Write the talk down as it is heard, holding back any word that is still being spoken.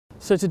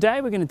So today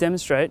we're going to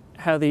demonstrate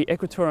how the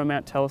equatorial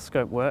mount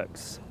telescope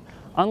works.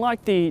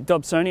 Unlike the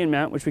Dobsonian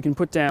mount, which we can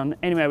put down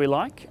anywhere we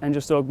like and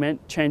just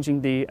augment, changing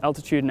the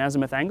altitude and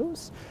azimuth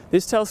angles,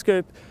 this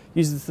telescope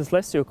uses the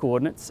celestial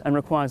coordinates and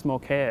requires more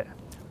care.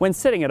 When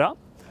setting it up,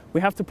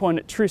 we have to point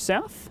it true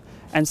south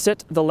and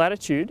set the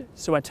latitude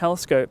so our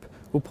telescope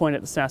will point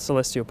at the south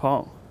celestial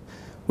pole.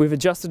 We've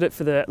adjusted it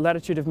for the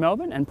latitude of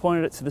Melbourne and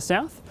pointed it to the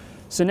south.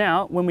 So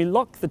now when we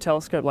lock the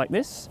telescope like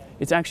this,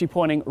 it's actually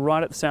pointing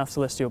right at the south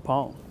celestial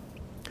pole.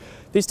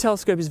 This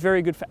telescope is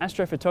very good for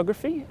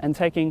astrophotography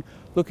and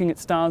looking at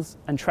stars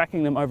and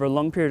tracking them over a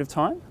long period of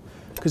time,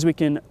 because we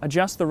can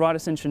adjust the right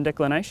ascension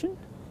declination,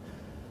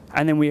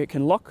 and then we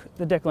can lock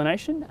the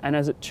declination, and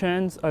as it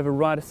churns over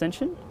right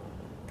ascension,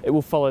 it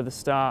will follow the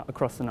star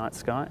across the night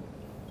sky.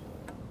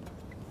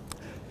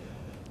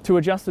 To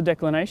adjust the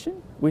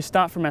declination, we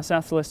start from our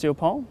south celestial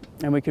pole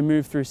and we can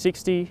move through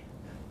 60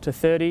 to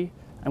 30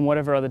 and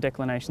whatever other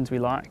declinations we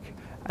like.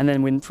 And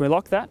then when we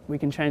lock that, we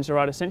can change the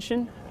right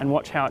ascension and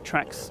watch how it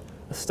tracks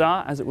the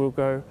star as it will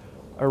go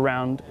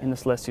around in the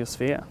celestial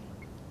sphere.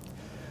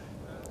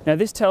 Now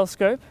this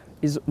telescope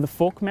is the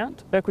fork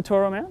mount,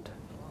 equatorial mount.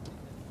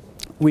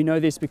 We know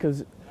this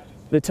because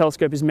the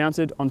telescope is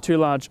mounted on two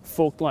large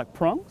fork-like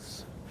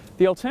prongs.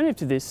 The alternative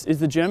to this is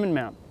the German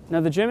mount.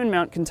 Now the German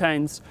mount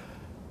contains,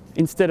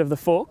 instead of the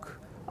fork,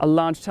 a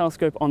large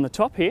telescope on the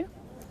top here,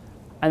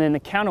 and then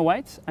the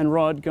counterweight and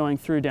rod going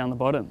through down the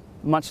bottom,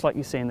 much like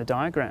you see in the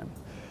diagram.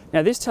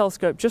 Now this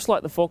telescope, just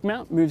like the fork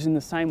mount, moves in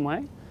the same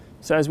way.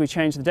 So as we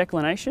change the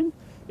declination,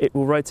 it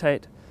will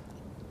rotate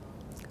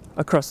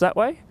across that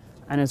way,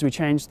 and as we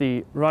change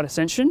the right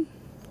ascension,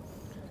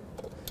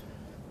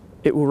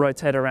 it will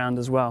rotate around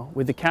as well,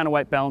 with the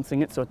counterweight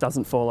balancing it so it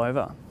doesn't fall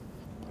over.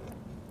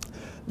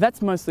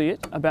 That's mostly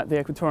it about the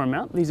equatorial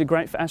mount. These are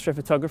great for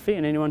astrophotography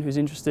and anyone who's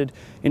interested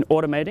in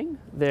automating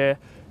their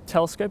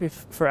telescope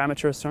for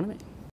amateur astronomy.